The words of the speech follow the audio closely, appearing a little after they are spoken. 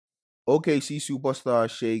OKC superstar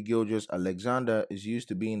Shai Gilgeous-Alexander is used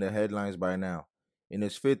to being the headlines by now. In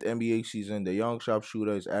his fifth NBA season, the young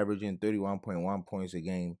sharpshooter is averaging 31.1 points a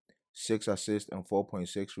game, 6 assists, and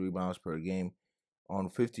 4.6 rebounds per game on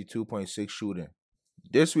 52.6 shooting.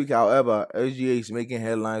 This week, however, SGA is making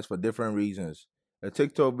headlines for different reasons. A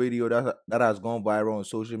TikTok video that has gone viral on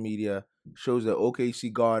social media shows the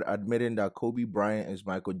OKC guard admitting that Kobe Bryant is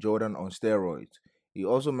Michael Jordan on steroids. He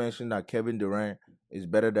also mentioned that Kevin Durant is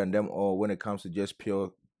better than them all when it comes to just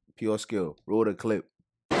pure skill. Roll the clip.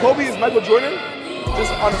 Kobe is Michael Jordan,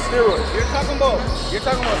 just on steroids. You're talking about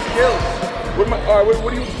skills. What are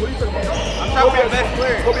you talking about? I'm talking about best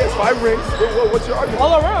player. Kobe has 5 rings. What's your argument?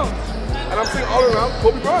 All around. And I'm saying all around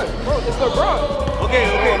Kobe Bryant. Bro, it's LeBron. Okay.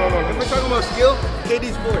 No. If we're talking about skill,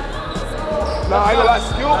 KD's fourth. Nah, I ain't gonna lie.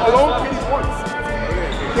 Skill alone, KD's points.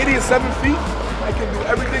 KD is 7 feet and can do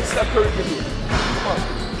everything Steph Curry can do.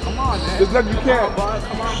 Come on, man. There's nothing you can't.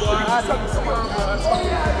 Come on, boy.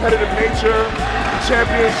 Competitive nature,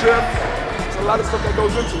 championship. There's a lot of stuff that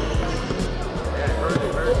goes into it.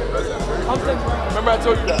 Remember I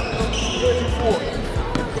told you that. 2-4.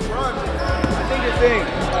 I think you're saying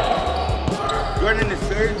Jordan is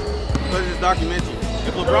third because it's documentary.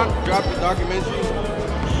 If LeBron dropped the documentary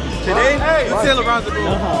today, you say LeBron's the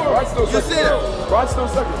goal. You say that. Bron's still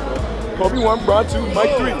second. Kobe 1, Bron 2,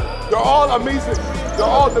 Mike 3. They're all amazing. They're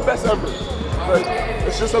all the best ever. But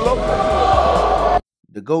it's just a love.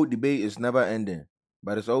 The GOAT debate is never ending,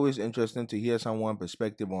 but it's always interesting to hear someone's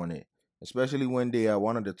perspective on it, especially when they are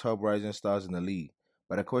one of the top rising stars in the league.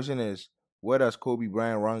 But the question is, where does Kobe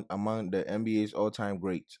Bryant rank among the NBA's all-time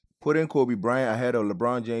greats? Putting Kobe Bryant ahead of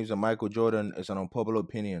LeBron James and Michael Jordan is an unpopular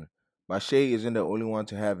opinion, but Shai isn't the only one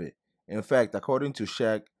to have it. In fact, according to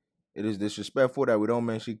Shaq, it is disrespectful that we don't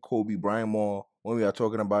mention Kobe Bryant more when we are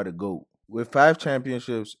talking about the GOAT. With 5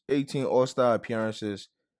 championships, 18 All-Star appearances,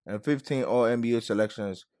 and 15 All-NBA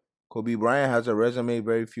selections, Kobe Bryant has a resume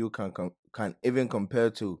very few can even compare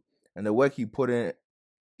to, and the work he put in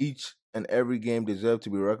each and every game deserves to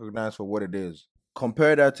be recognized for what it is.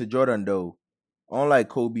 Compare that to Jordan though. Unlike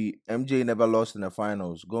Kobe, MJ never lost in the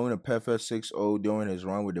finals, going a perfect 6-0 during his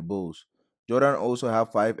run with the Bulls. Jordan also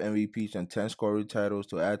had 5 MVPs and 10 scoring titles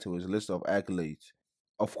to add to his list of accolades.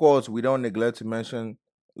 Of course, we don't neglect to mention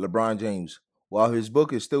LeBron James. While his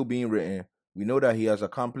book is still being written, we know that he has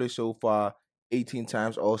accomplished so far 18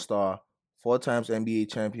 times All-Star, 4 times NBA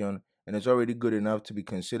champion, and is already good enough to be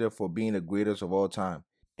considered for being the greatest of all time.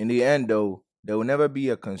 In the end though, there will never be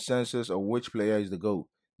a consensus of which player is the GOAT.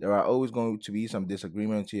 There are always going to be some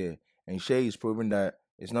disagreements here, and Shai is proving that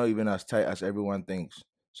it's not even as tight as everyone thinks.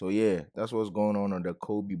 So yeah, that's what's going on the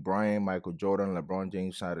Kobe Bryant, Michael Jordan, LeBron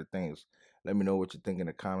James side of things. Let me know what you think in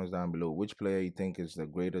the comments down below. Which player you think is the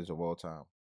greatest of all time?